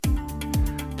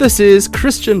This is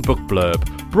Christian Book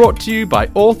Blurb, brought to you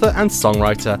by author and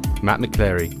songwriter Matt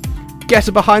McClary. Get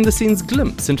a behind-the-scenes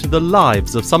glimpse into the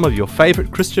lives of some of your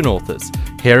favourite Christian authors,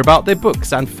 hear about their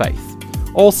books and faith.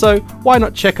 Also, why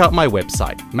not check out my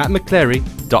website,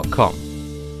 mattmcclary.com.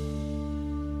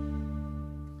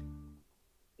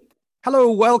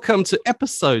 Hello, welcome to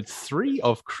episode 3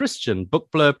 of Christian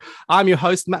Book Blurb. I'm your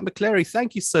host, Matt McClary.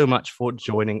 Thank you so much for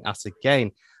joining us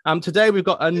again. Today we've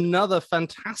got another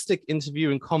fantastic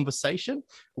interview and conversation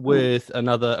with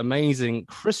another amazing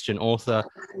Christian author,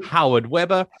 Howard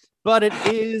Weber, but it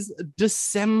is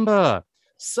December.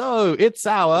 So it's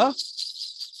our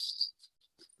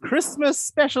Christmas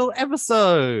special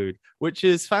episode, which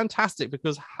is fantastic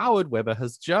because Howard Weber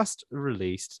has just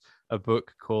released a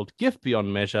book called Gift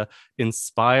Beyond Measure,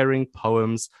 Inspiring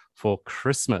Poems for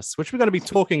Christmas, which we're going to be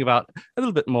talking about a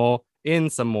little bit more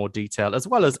in some more detail, as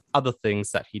well as other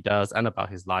things that he does and about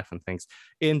his life and things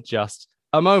in just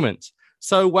a moment.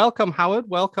 So welcome, Howard.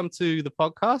 Welcome to the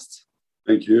podcast.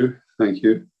 Thank you. Thank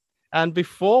you. And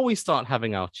before we start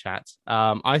having our chat,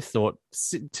 I thought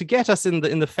to get us in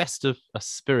the festive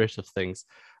spirit of things,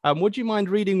 would you mind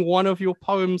reading one of your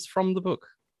poems from the book?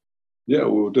 Yeah,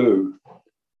 we'll do.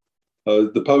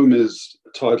 The poem is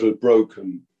titled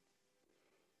Broken.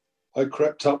 I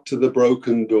crept up to the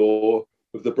broken door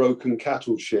of the broken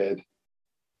cattle shed,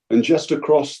 and just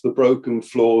across the broken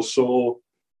floor saw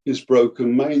his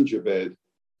broken manger bed.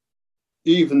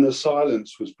 Even the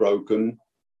silence was broken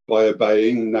by a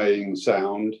baying, neighing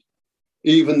sound.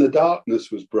 Even the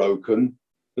darkness was broken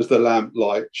as the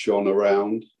lamplight shone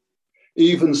around.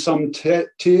 Even some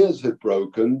tears had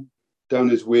broken down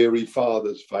his weary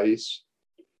father's face.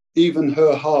 Even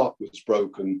her heart was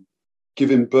broken,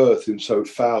 giving birth in so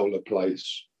foul a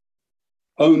place.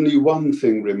 Only one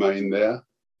thing remained there,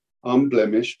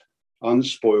 unblemished,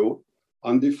 unspoilt,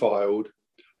 undefiled.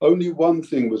 Only one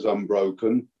thing was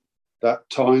unbroken, that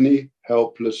tiny,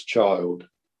 helpless child.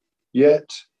 Yet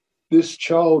this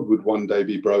child would one day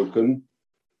be broken,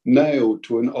 nailed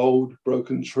to an old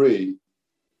broken tree.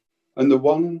 And the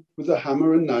one with the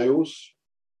hammer and nails,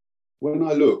 when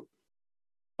I look,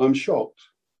 I'm shocked,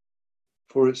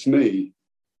 for it's me.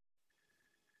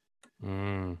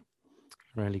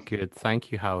 Really good.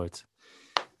 Thank you, Howard.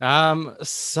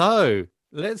 So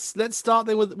let's start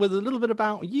there with a little bit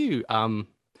about you.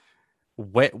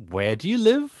 Where do you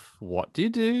live? What do you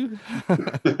do?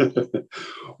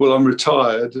 Well, I'm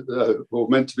retired, or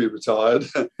meant to be retired.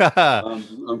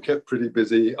 I'm kept pretty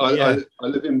busy. I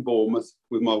live in Bournemouth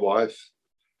with my wife.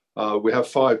 We have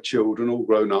 5 children, all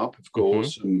grown up, of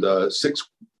course, and 6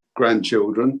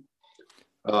 grandchildren.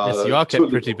 Yes, you are kept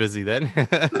pretty busy then.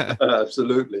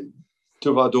 Absolutely. 2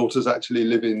 of our daughters actually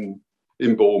live in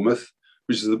Bournemouth,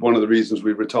 which is one of the reasons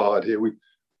we retired here.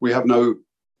 We have no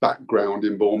background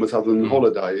in Bournemouth other than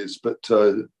holidays, but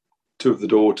 2 of the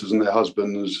daughters and their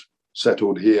husbands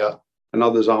settled here, and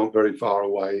others aren't very far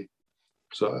away.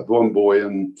 So I have 1 boy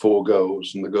and 4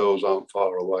 girls, and the girls aren't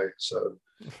far away. So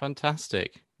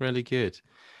fantastic, really good.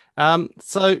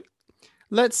 So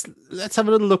let's have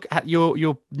a little look at your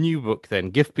new book then,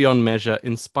 Gift Beyond Measure,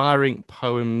 Inspiring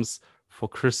Poems for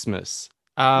Christmas.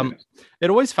 It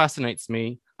always fascinates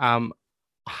me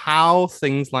how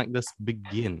things like this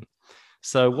begin.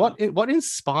 So what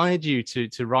inspired you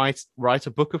to write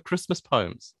a book of Christmas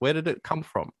poems? Where did it come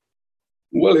from?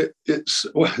 Well, it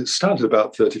started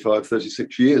about 35,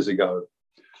 36 years ago.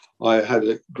 I had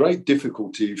a great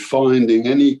difficulty finding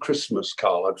any Christmas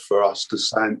card for us to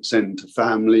send to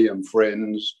family and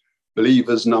friends,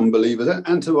 believers and unbelievers,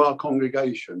 and to our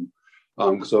congregation.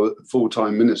 Because I was a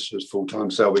full-time minister, full-time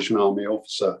Salvation Army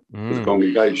officer with the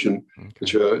congregation, the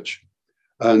church.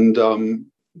 And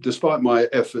despite my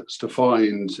efforts to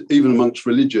find, even amongst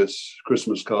religious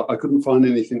Christmas cards, I couldn't find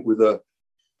anything with a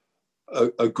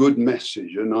good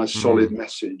message, a nice solid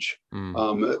message.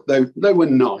 They were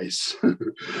nice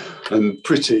and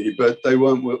pretty, but they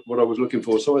weren't what I was looking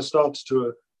for. So I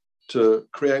started to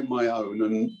create my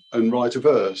own and write a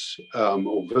verse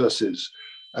or verses.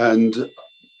 And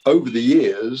over the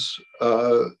years,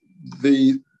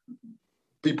 the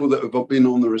people that have been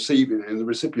on the receiving end, the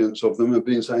recipients of them, have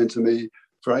been saying to me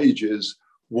for ages,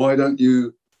 "Why don't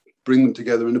you bring them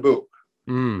together in a book?"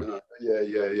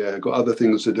 Yeah. Got other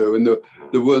things to do, and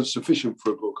they weren't sufficient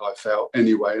for a book, I felt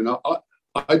anyway. And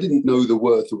I didn't know the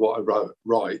worth of what I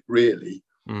write really.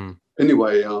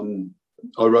 Anyway,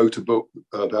 I wrote a book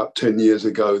about 10 years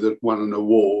ago that won an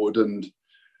award, and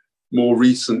more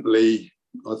recently,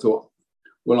 I thought,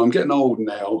 well, I'm getting old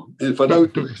now. If I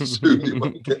don't do it soon, it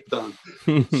won't get done.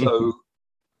 So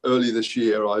early this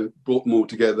year, I brought them all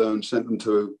together and sent them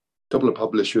to a couple of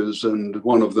publishers, and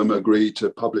one of them agreed to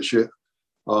publish it.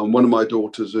 One of my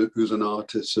daughters, who's an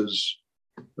artist, has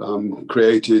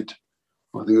created,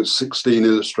 I think it's 16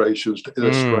 illustrations to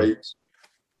illustrate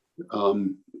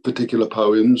particular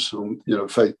poems on,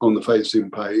 on the facing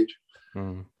page.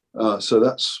 So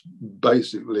that's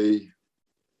basically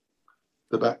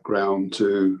the background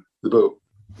to the book.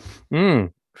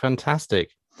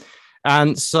 Fantastic.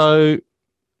 And so,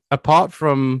 apart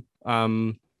from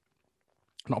not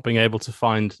being able to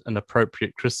find an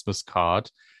appropriate Christmas card,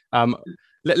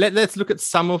 let's look at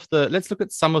some of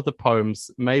the poems,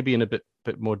 maybe in a bit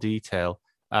more detail.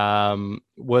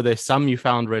 Were there some you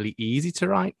found really easy to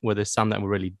write? Were there some that were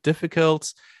really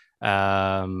difficult?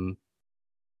 Talk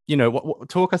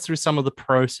us through some of the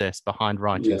process behind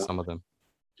writing some of them.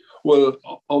 Well,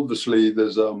 obviously,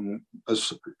 there's a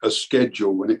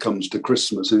schedule when it comes to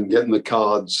Christmas and getting the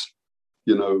cards,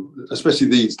 especially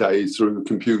these days through a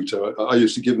computer. I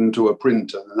used to give them to a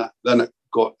printer, and then it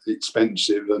got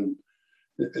expensive, and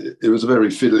it was a very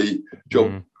fiddly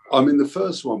job. I mean, the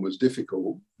first one was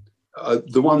difficult.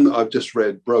 The one that I've just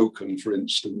read, Broken, for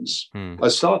instance, I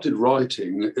started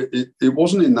writing. It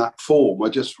wasn't in that form. I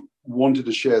just wanted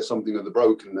to share something of the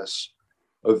brokenness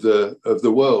of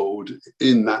the world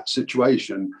in that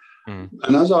situation.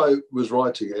 And as I was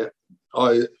writing it,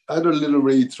 I had a little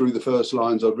read through the first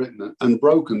lines I'd written, and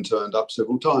broken turned up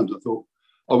several times. I thought,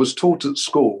 I was taught at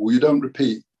school, you don't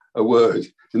repeat a word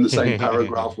in the same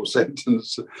paragraph or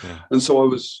sentence. And so I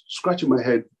was scratching my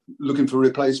head looking for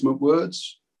replacement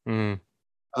words. Then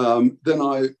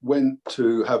I went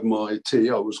to have my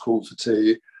tea. I was called for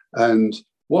tea. And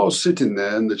while I was sitting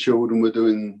there and the children were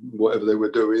doing whatever they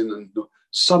were doing, and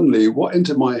suddenly what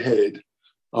entered my head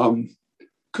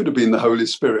could have been the Holy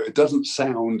Spirit. It doesn't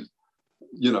sound,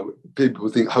 people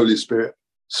think Holy Spirit,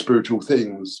 spiritual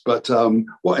things. But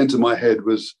what entered my head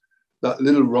was that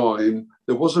little rhyme.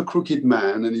 There was a crooked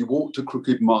man and he walked a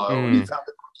crooked mile and he found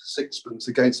a crooked sixpence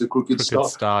against a crooked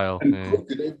stile. And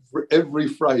crooked, every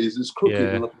phrase is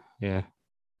crooked.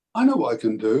 I know what I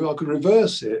can do. I can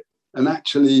reverse it and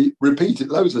actually repeat it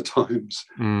loads of times,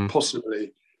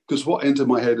 possibly. Because what entered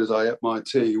my head as I ate my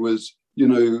tea was,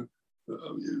 you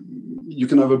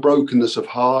can have a brokenness of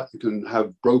heart, you can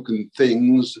have broken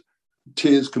things,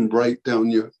 tears can break down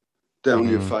your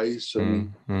face,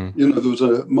 and there was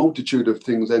a multitude of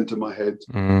things enter my head.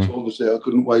 So obviously I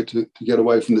couldn't wait to get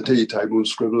away from the tea table and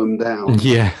scribble them down,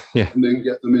 and then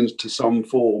get them into some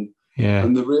form.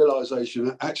 And the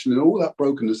realization, actually, in all that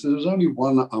brokenness, there was only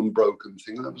one unbroken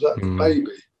thing, and that was that baby.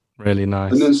 Really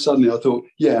nice. And then suddenly I thought,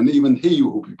 and even he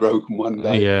will be broken one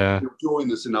day. He'll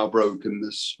join us in our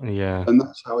brokenness. And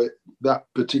that's how that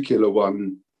particular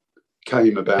one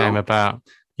came about.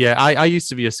 I used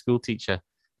to be a school teacher,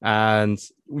 and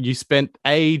you spent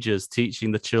ages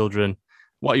teaching the children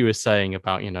what you were saying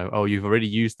about, you've already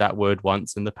used that word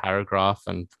once in the paragraph,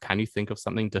 and can you think of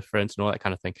something different and all that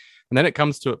kind of thing. And then it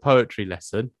comes to a poetry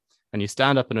lesson, and you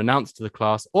stand up and announce to the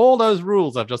class, all those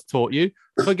rules I've just taught you,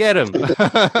 forget them.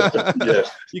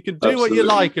 You can do what you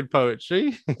like in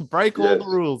poetry, break all the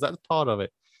rules. That's part of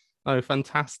it. Oh,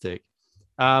 fantastic.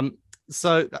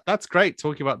 So that's great,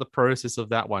 talking about the process of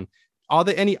that one. Are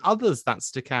there any others that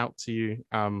stick out to you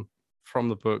from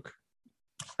the book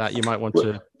that you might want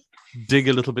to dig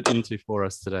a little bit into for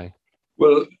us today?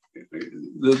 Well,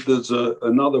 there's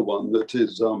another one that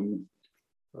is, I'll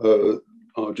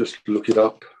just look it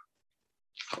up.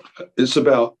 It's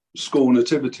about school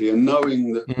nativity, and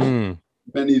knowing that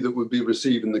many that would be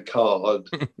receiving the card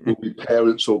will be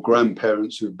parents or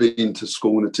grandparents who've been to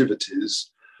school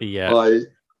nativities. I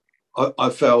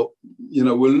felt,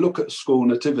 we'll look at school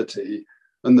nativity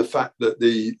and the fact that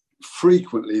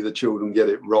frequently the children get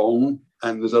it wrong,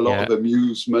 and there's a lot of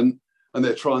amusement, and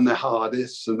they're trying their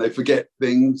hardest and they forget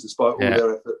things despite all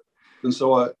their effort. And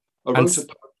so I wrote a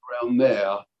poem around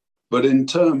there, but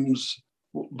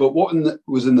what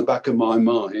was in the back of my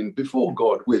mind, before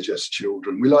God, we're just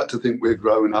children. We like to think we're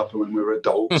growing up when we're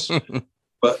adults.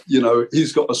 But,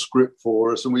 he's got a script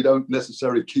for us, and we don't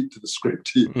necessarily keep to the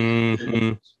script.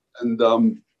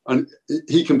 And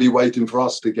he can be waiting for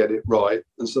us to get it right.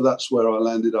 And so that's where I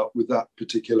landed up with that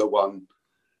particular one.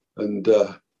 And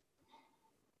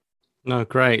no,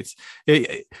 great.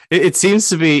 It seems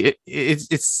to be,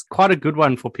 it's quite a good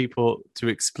one for people to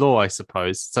explore, I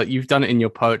suppose. So you've done it in your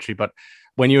poetry, but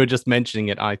when you were just mentioning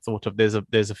it, I thought of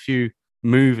there's a few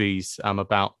movies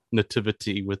about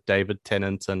nativity with David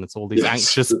Tennant, and it's all these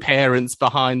anxious parents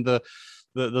behind the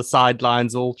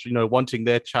sidelines, all wanting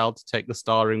their child to take the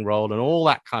starring role and all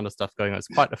that kind of stuff going on. It's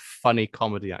quite a funny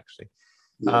comedy, actually.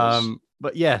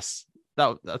 But yes,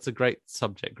 that's a great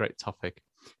subject, great topic.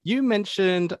 You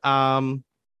mentioned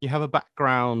you have a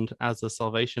background as a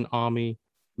Salvation Army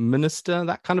minister,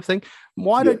 that kind of thing. Yes.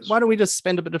 Why don't we just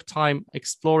spend a bit of time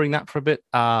exploring that for a bit?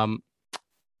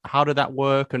 How did that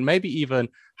work? And maybe even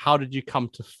how did you come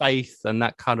to faith and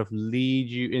that kind of lead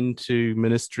you into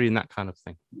ministry and that kind of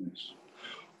thing? Yes.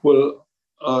 Well,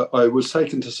 I was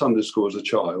taken to Sunday school as a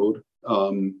child,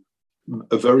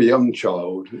 a very young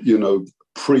child,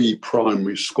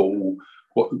 pre-primary school,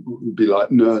 what would be like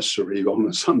nursery on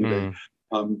a Sunday,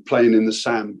 playing in the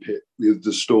sandpit with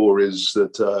the stories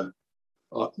that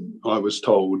I was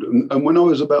told. And when I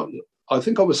was I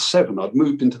think I was 7, I'd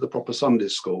moved into the proper Sunday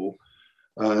school.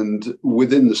 And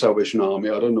within the Salvation Army,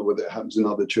 I don't know whether it happens in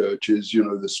other churches,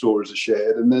 the stories are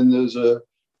shared, and then there's a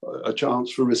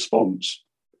chance for response.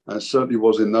 And it certainly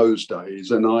was in those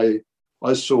days. And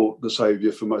I sought the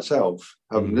Saviour for myself,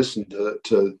 having listened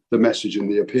to the message and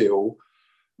the appeal.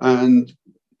 And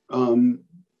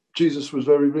Jesus was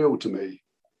very real to me,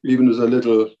 even as a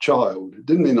little child. It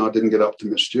didn't mean I didn't get up to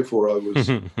mischief or I was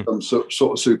some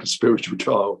sort of super spiritual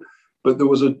child, but there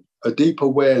was a deep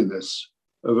awareness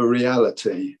of a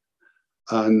reality.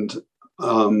 And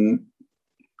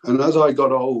as I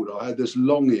got older, I had this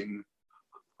longing,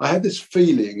 I had this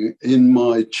feeling in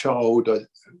my childhood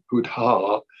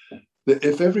heart that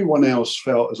if everyone else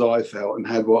felt as I felt and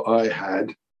had what I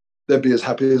had, they'd be as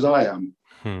happy as I am.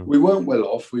 We weren't well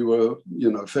off. We were,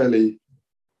 fairly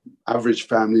average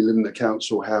family, living in a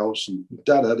council house, and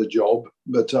Dad had a job,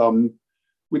 but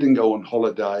we didn't go on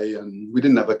holiday and we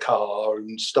didn't have a car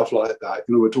and stuff like that.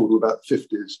 We're talking about the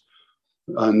 50s.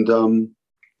 And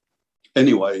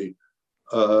anyway,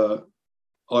 I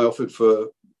offered for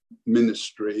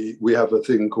ministry. We have a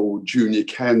thing called junior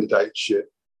candidateship.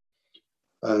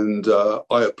 And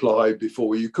I applied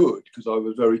before you could, because I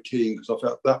was very keen, because I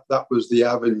felt that was the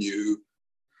avenue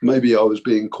maybe I was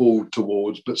being called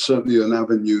towards, but certainly an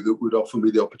avenue that would offer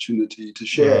me the opportunity to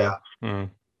share.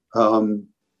 And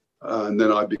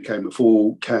then I became a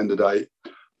full candidate.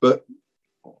 But,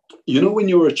 when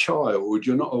you're a child,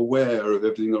 you're not aware of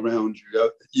everything around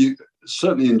you. You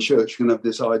certainly in church, you can have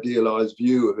this idealized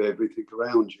view of everything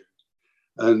around you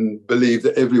and believe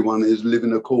that everyone is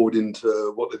living according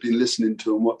to what they've been listening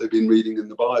to and what they've been reading in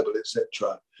the Bible,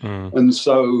 etc. And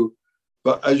so,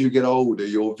 but as you get older,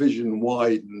 your vision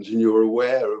widens and you're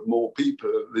aware of more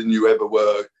people than you ever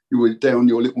were. You were down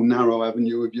your little narrow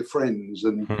avenue of your friends,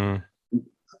 and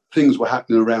things were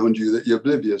happening around you that you're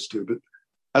oblivious to. But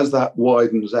as that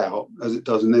widens out, as it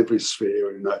does in every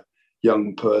sphere in a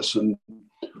young person,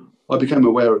 I became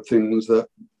aware of things that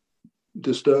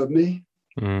disturbed me,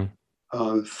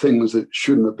 things that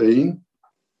shouldn't have been,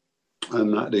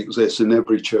 and that exists in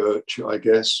every church, I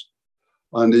guess.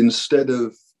 And instead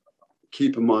of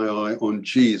keeping my eye on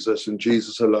Jesus and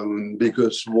Jesus alone,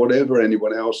 because whatever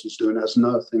anyone else is doing has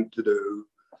nothing to do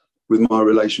with my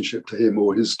relationship to him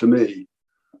or his to me.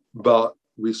 But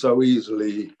we so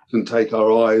easily can take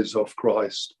our eyes off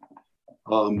Christ.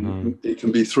 It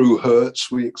can be through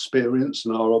hurts we experience,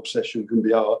 and our obsession can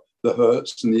be the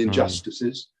hurts and the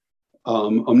injustices.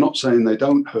 I'm not saying they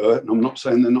don't hurt, and I'm not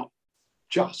saying they're not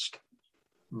just,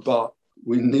 but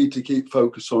we need to keep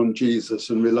focus on Jesus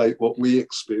and relate what we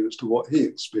experience to what he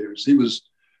experienced. He was,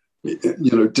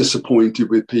 disappointed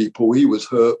with people. He was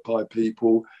hurt by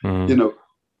people.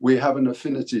 We have an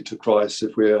affinity to Christ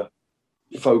if we're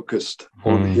focused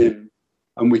on him,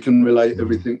 and we can relate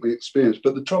everything we experience.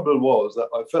 But the trouble was that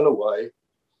I fell away.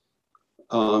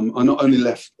 I not only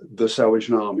left the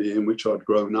Salvation Army in which I'd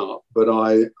grown up, but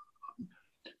I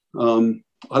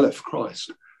left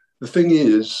Christ. The thing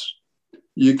is,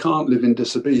 you can't live in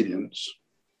disobedience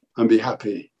and be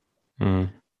happy.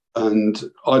 And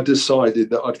I decided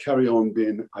that I'd carry on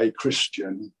being a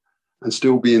Christian and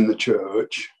still be in the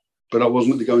church, but I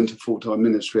wasn't going to go into full-time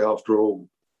ministry after all.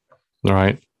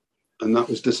 Right. And that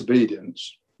was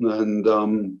disobedience. And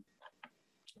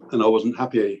I wasn't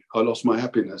happy. I lost my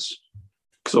happiness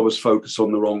because I was focused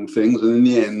on the wrong things. And in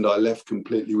the end, I left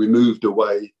completely. We moved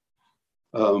away.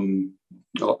 I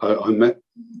met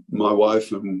my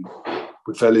wife and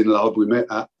we fell in love. We met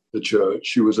at the church.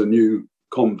 She was a new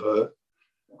convert,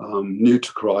 new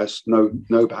to Christ,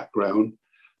 no background.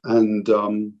 And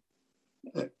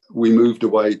we moved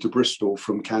away to Bristol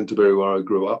from Canterbury, where I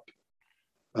grew up.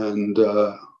 And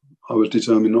I was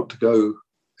determined not to go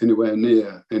anywhere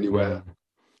near anywhere.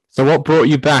 So what brought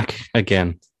you back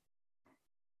again?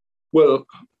 Well,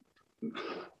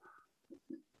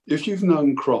 if you've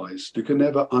known Christ, you can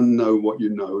never unknow what you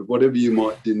know, whatever you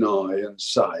might deny and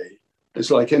say.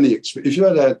 It's like any experience. If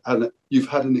you've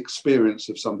had an experience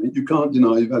of something, you can't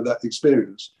deny you've had that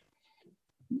experience,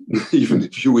 even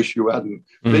if you wish you hadn't.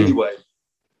 But anyway,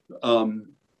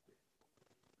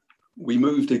 we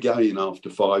moved again after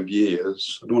 5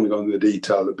 years. I don't want to go into the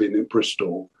detail of being in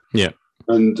Bristol. Yeah.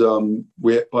 And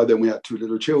by then we had 2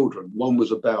 little children. One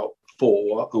was about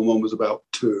 4 and one was about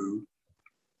 2.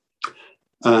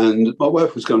 And my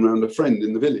wife was going around a friend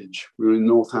in the village. We were in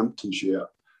Northamptonshire.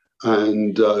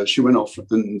 And she went off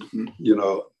and,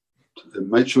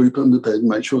 make sure you put them to bed,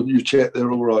 make sure you check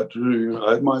they're all right.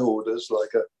 I had my orders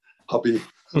like a hubby.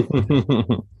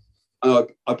 I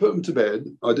put them to bed.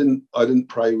 I didn't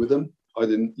pray with them. I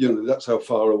didn't, that's how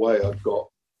far away I'd got.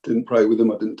 Didn't pray with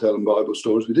them. I didn't tell them Bible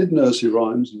stories. We did nursery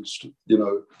rhymes and,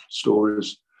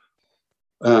 stories.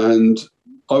 And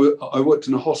I worked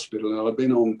in a hospital and I'd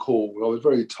been on call. I was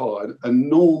very tired. And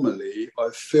normally I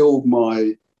filled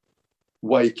my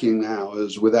waking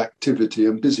hours with activity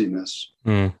and busyness.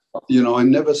 I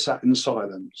never sat in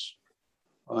silence.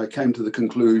 I came to the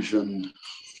conclusion,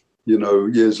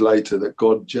 years later, that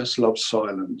God just loves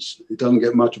silence. He doesn't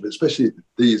get much of it, especially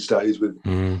these days with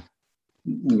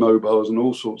mobiles and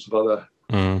all sorts of other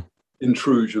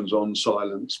intrusions on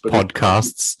silence. But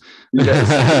podcasts.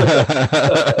 Yes,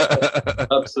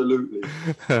 absolutely.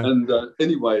 And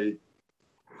anyway,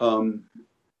 I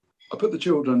put the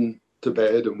children to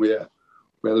bed and we had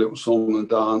a little song and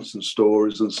dance and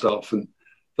stories and stuff, and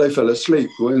they fell asleep.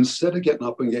 Well, instead of getting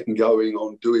up and getting going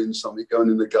on doing something, going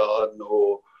in the garden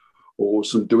or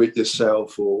some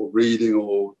do-it-yourself or reading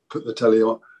or put the telly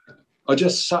on, I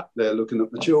just sat there looking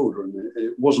at the children.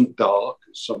 It wasn't dark,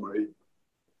 summery.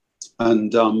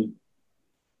 And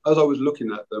as I was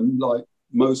looking at them, like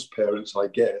most parents, I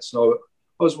guess, I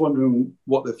was wondering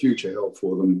what their future held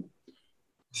for them.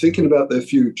 Thinking about their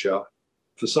future,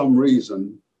 for some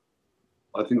reason,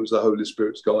 I think it was the Holy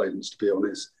Spirit's guidance, to be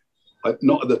honest.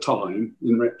 Not at the time,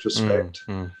 in retrospect.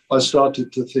 I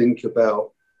started to think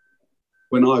about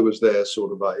when I was their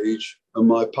sort of age and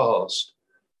my past.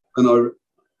 And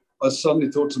I suddenly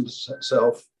thought to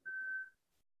myself,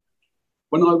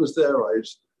 when I was their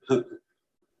age,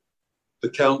 the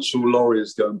council lorry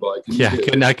is going by.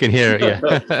 I can hear it,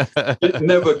 yeah. It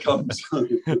never comes.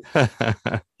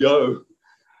 Go.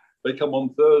 They come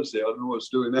on Thursday. I don't know what's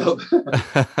doing out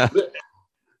there.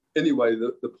 Anyway,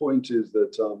 the point is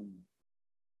that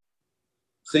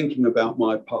thinking about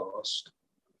my past,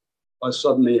 I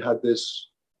suddenly had this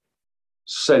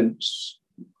sense.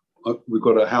 We've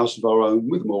got a house of our own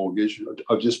with mortgage.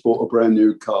 I've just bought a brand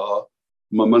new car.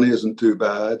 My money isn't too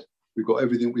bad. We've got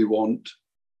everything we want.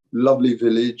 Lovely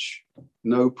village,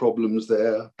 no problems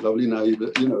there. Lovely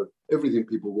neighbour, everything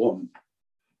people want.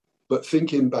 But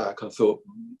thinking back, I thought,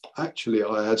 actually,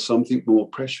 I had something more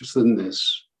precious than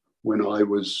this when I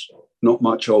was not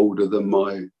much older than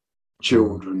my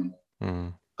children.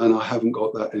 And I haven't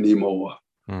got that anymore.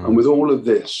 And with all of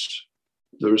this,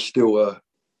 there is still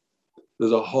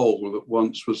there's a hole that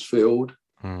once was filled.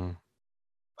 And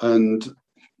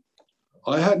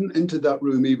I hadn't entered that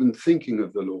room even thinking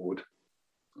of the Lord,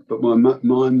 but my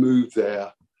mind moved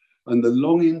there, and the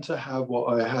longing to have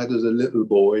what I had as a little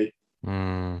boy.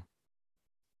 And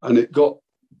it got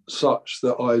such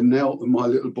that I knelt at my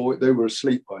little boy. They were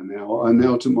asleep by now. I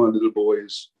knelt at my little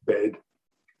boy's bed,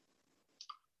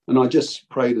 and I just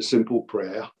prayed a simple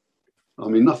prayer. I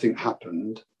mean, nothing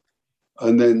happened.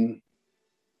 And then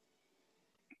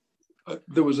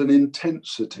there was an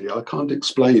intensity. I can't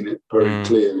explain it very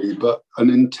clearly, but an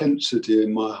intensity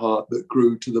in my heart that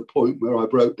grew to the point where I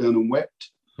broke down and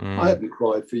wept. I hadn't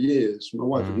cried for years. My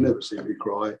wife had never seen me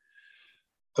cry,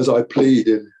 as I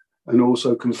pleaded and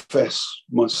also confessed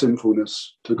my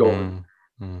sinfulness to God.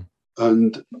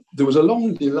 And there was a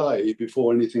long delay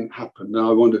before anything happened. And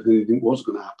I wondered if anything was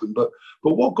going to happen. But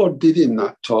what God did in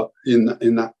that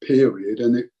in that period,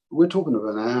 and we're talking of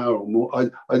an hour or more.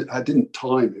 I didn't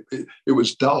time it. It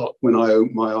was dark when I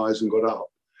opened my eyes and got up.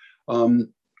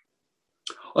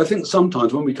 I think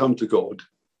sometimes when we come to God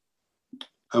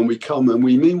and we come and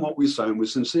we mean what we say and we're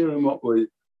sincere in what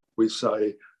we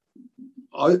say,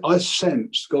 I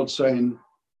sense God saying,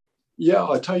 yeah,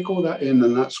 I take all that in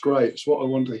and that's great. It's what I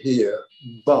want to hear.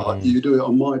 But you do it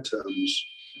on my terms.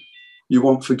 You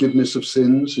want forgiveness of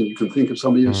sins, and you can think of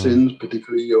some of your sins,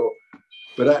 particularly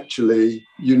but actually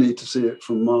you need to see it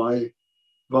from my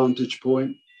vantage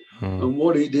point. And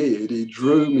what he did, he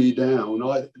drew me down.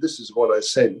 This is what I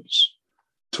sense,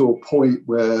 to a point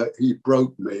where he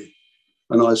broke me,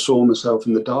 and I saw myself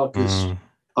in the darkest,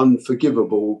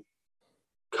 unforgivable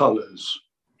colours.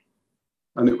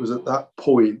 And it was at that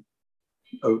point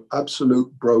of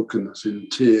absolute brokenness, in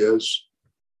tears,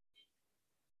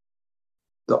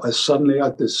 that I suddenly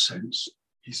had this sense,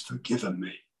 he's forgiven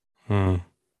me.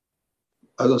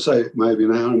 As I say, maybe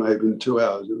an hour, maybe 2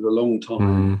 hours. It was a long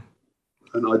time.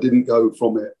 And I didn't go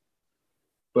from it.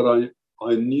 But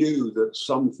I knew that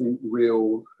something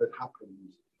real had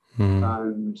happened,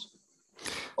 and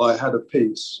I had a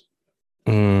peace.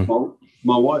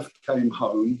 My wife came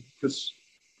home, because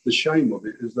the shame of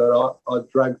it is that I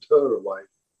dragged her away.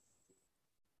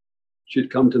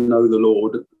 She'd come to know the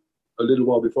Lord a little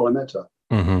while before I met her.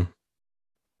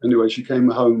 Anyway, she came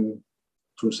home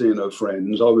from seeing her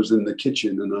friends. I was in the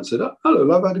kitchen, and I said, "Hello,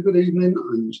 love, had a good evening?"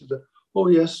 And she said, "Oh,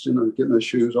 yes," getting her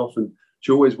shoes off. And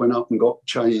she always went up and got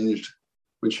changed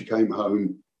when she came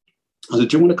home. I said,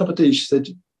 "Do you want a cup of tea?" She said,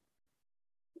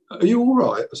 "Are you all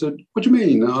right?" I said, "What do you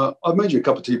mean? I've made you a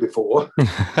cup of tea before."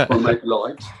 I make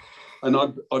light. And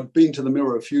I'd been to the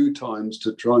mirror a few times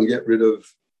to try and get rid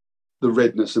of the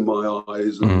redness in my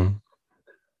eyes.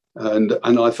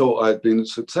 And I thought I had been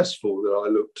successful, that I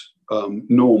looked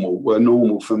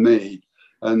normal for me.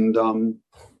 And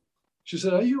she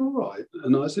said, "Are you all right?"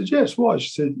 And I said, "Yes." "Why?" She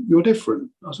said, "You're different."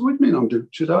 I said, "What do you mean I'm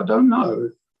different?" She said, "I don't know.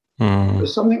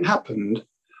 There's something happened."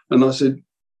 And I said,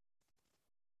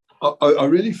 I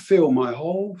really feel my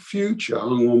whole future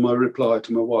hung on my reply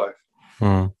to my wife,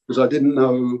 because I didn't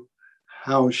know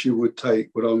how she would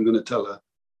take what I'm going to tell her.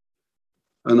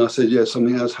 And I said, "Yes,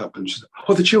 something has happened." She said,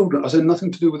 "Oh, the children." I said,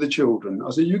 "Nothing to do with the children."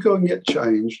 I said, "You go and get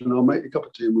changed, and I'll make you a cup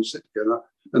of tea, and we'll sit together,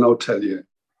 and I'll tell you."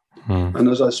 And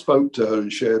as I spoke to her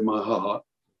and shared my heart,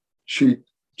 she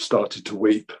started to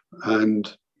weep.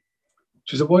 And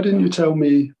she said, "Why didn't you tell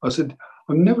me?" I said,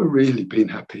 "I've never really been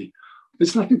happy.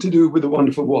 It's nothing to do with the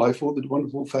wonderful wife or the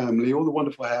wonderful family or the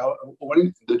wonderful house or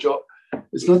anything, the job.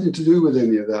 It's nothing to do with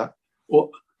any of that.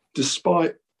 Or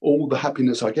despite all the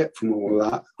happiness I get from all of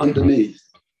that, underneath,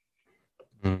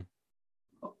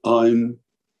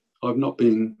 I've not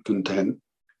been content."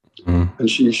 And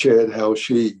she shared how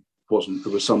she wasn't.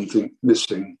 There was something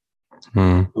missing.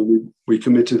 And we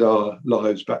committed our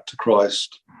lives back to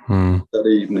Christ that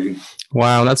evening.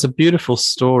 Wow, that's a beautiful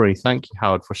story. Thank you,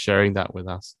 Howard, for sharing that with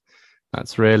us.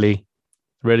 That's really,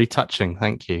 really touching.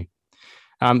 Thank you.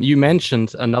 You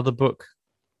mentioned another book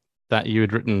that you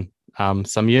had written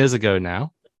some years ago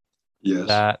now.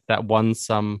 Yes. That won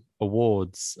some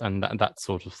awards and that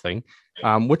sort of thing.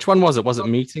 Which one was it? Was it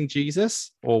Meeting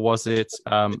Jesus, or was it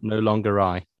No Longer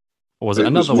I? Or was it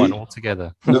another one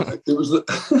altogether? No, it was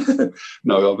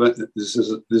no. This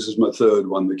is my third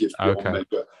one, The Gift Beyond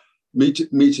Measure.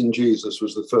 Meeting Jesus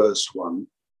was the first one,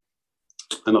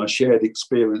 and I shared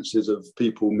experiences of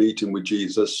people meeting with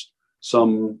Jesus.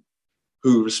 Some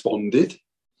who responded,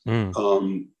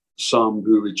 some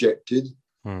who rejected,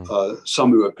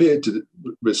 some who appeared to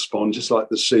respond, just like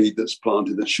the seed that's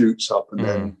planted that shoots up and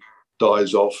then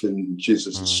dies off in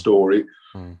Jesus' story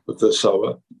of the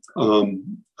sower.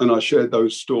 And I shared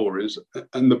those stories,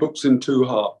 and the book's in two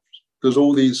halves. There's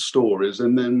all these stories,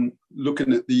 and then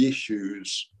looking at the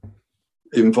issues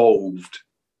involved,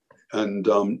 and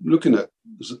looking at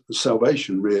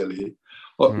salvation, really.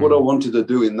 What I wanted to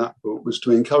do in that book was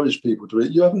to encourage people to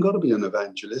read. You haven't got to be an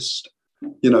evangelist.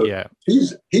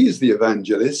 He's the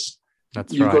evangelist.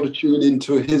 You've got to tune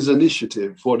into his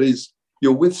initiative. What is,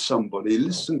 you're with somebody,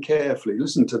 listen carefully,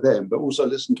 listen to them, but also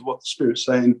listen to what the Spirit's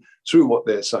saying through what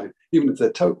they're saying, even if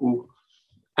they're total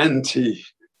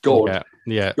anti-God.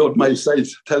 God may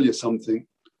tell you something,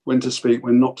 when to speak,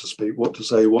 when not to speak, what to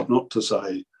say, what not to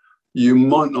say. You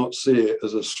might not see it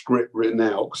as a script written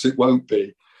out, because it won't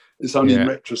be. It's only in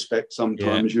retrospect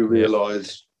sometimes you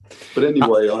realise. But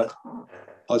anyway,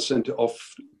 I sent it off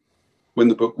when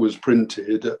the book was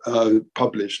printed,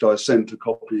 published. I sent a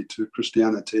copy to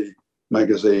Christianity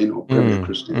magazine, or Premier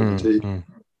Christianity.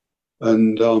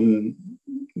 And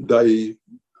they,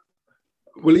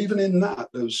 well, even in that,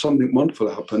 there was something wonderful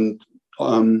happened.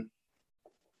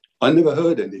 I never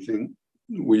heard anything.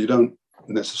 Well, you don't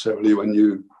necessarily when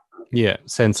you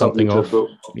send something off. Book,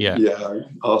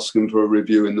 asking for a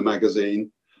review in the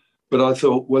magazine. But I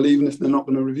thought, well, even if they're not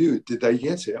going to review it, did they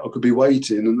get it? I could be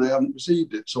waiting and they haven't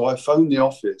received it. So I phoned the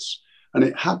office, and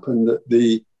it happened that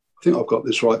I think I've got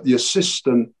this right, the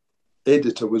assistant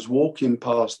editor was walking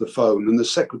past the phone and the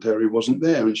secretary wasn't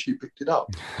there, and she picked it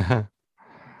up.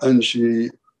 And she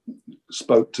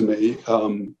spoke to me,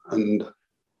 and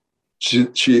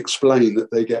she explained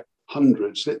that they get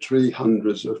literally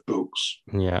hundreds of books.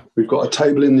 We've got a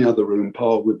table in the other room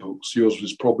piled with books. Yours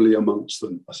was probably amongst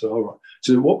them. I said, all right.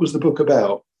 So what was the book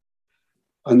about?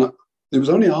 And it was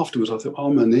only afterwards I thought,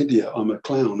 I'm an idiot, I'm a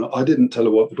clown. I didn't tell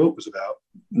her what the book was about.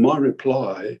 My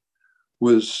reply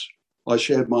was, I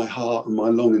shared my heart and my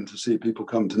longing to see people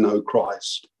come to know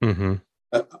Christ.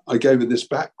 I gave her this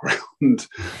background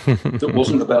that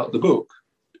wasn't about the book.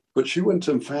 But she went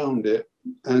and found it,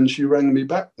 and she rang me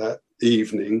back that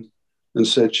evening and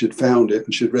said she'd found it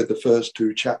and she'd read the first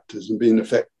two chapters and been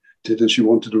affected, and she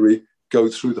wanted to go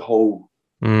through the whole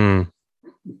book.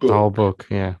 The whole book,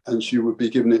 yeah. And she would be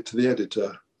giving it to the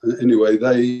editor. And anyway,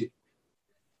 they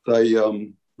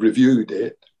reviewed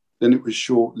it. Then it was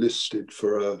shortlisted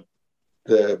for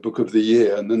their book of the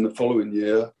year. And then the following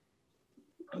year,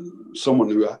 someone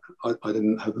who I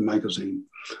didn't have the magazine,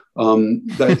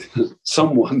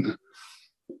 someone,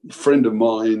 a friend of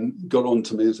mine, got on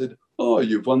to me and said, "Oh,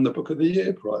 you've won the Book of the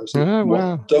Year prize." Oh,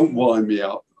 wow. Don't wind me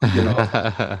up, you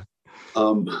know.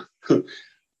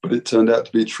 But it turned out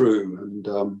to be true.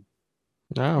 And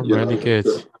really good.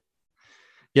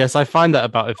 Yes, I find that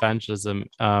about evangelism.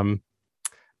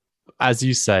 As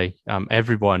you say,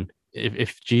 everyone,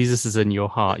 if Jesus is in your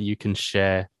heart, you can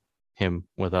share him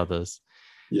with others.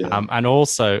 Yeah. And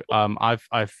also,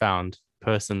 I've found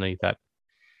personally that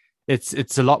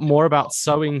it's a lot more about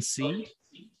sowing seed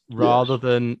rather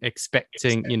than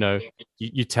expecting,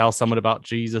 you tell someone about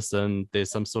Jesus and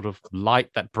there's some sort of light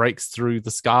that breaks through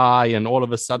the sky and all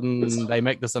of a sudden they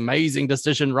make this amazing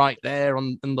decision right there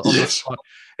on the spot.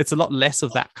 It's a lot less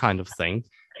of that kind of thing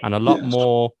and a lot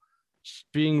more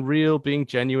being real, being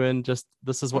genuine. Just,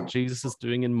 this is what Jesus is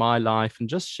doing in my life, and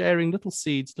just sharing little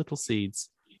seeds,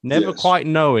 never quite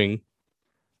knowing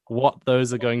what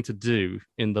those are going to do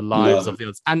in the lives of the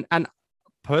others. And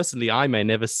personally, I may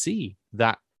never see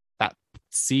that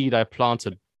seed I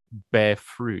planted bear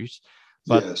fruit,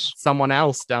 but someone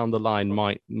else down the line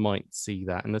might see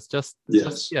that. And it's just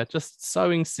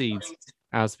sowing seeds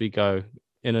as we go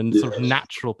in a sort of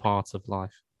natural part of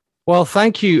life. Well,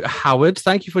 thank you, Howard.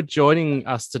 Thank you for joining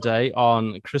us today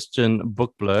on Christian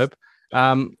Book Blurb.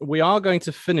 We are going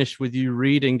to finish with you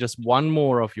reading just one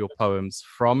more of your poems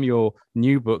from your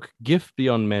new book, Gift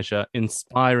Beyond Measure,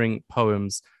 Inspiring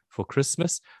Poems for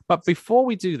Christmas. But before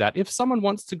we do that, if someone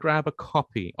wants to grab a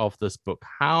copy of this book,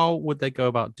 how would they go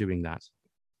about doing that?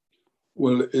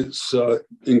 Well, it's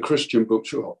in Christian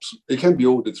bookshops. It can be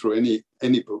ordered through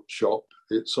any bookshop.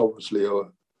 It's obviously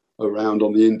around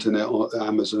on the internet, on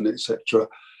Amazon, etc.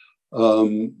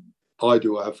 I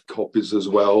do have copies as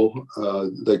well.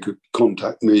 They could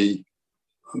contact me,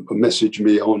 message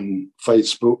me on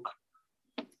Facebook.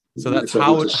 So that's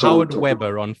Howard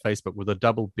Webber on Facebook with a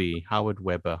double B, Howard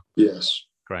Webber. Yes.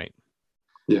 Great.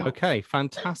 Yeah. Okay,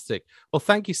 fantastic. Well,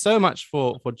 thank you so much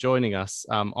for joining us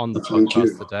on the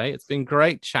podcast today. It's been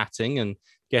great chatting and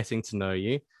getting to know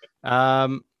you.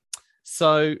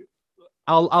 So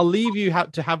I'll leave you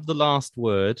to have the last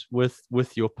word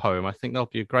with your poem. I think that'll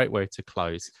be a great way to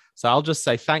close. So I'll just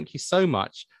say thank you so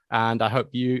much, and I hope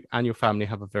you and your family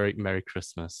have a very Merry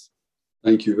Christmas.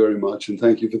 Thank you very much, and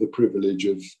thank you for the privilege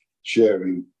of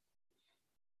sharing.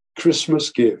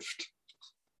 Christmas gift.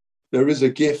 There is a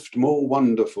gift more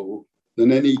wonderful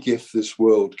than any gift this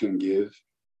world can give.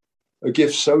 A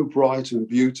gift so bright and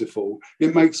beautiful,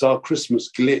 it makes our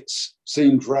Christmas glitz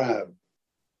seem drab.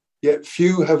 Yet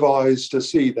few have eyes to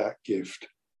see that gift,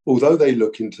 although they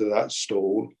look into that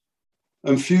stall,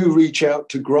 and few reach out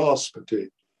to grasp at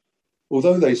it,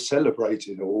 although they celebrate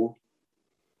it all.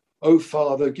 Oh,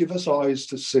 Father, give us eyes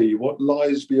to see what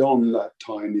lies beyond that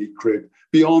tiny crib,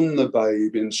 beyond the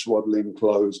babe in swaddling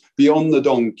clothes, beyond the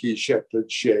donkey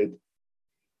shepherd shed.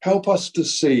 Help us to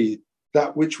see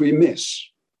that which we miss,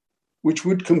 which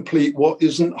would complete what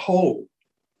isn't whole.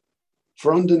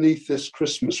 For underneath this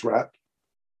Christmas wrap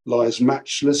lies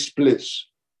matchless bliss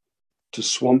to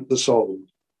swamp the soul.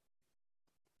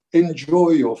 Enjoy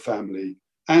your family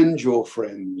and your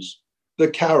friends, the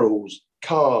carols,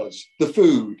 cars, the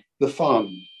food, the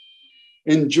fun.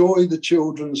 Enjoy the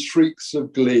children's shrieks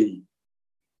of glee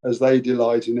as they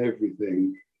delight in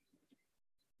everything.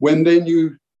 When then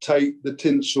you take the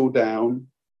tinsel down,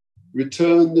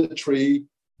 return the tree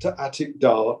to attic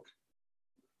dark,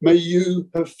 may you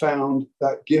have found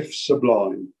that gift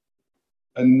sublime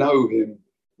and know him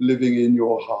living in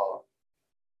your heart.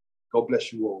 God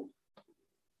bless you all.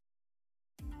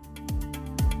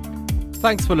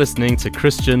 Thanks for listening to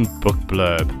Christian Book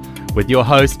Blurb with your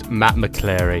host, Matt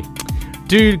McClary.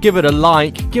 Do give it a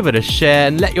like, give it a share,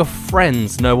 and let your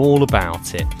friends know all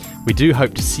about it. We do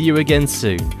hope to see you again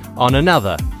soon on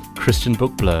another Christian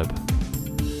Book Blurb.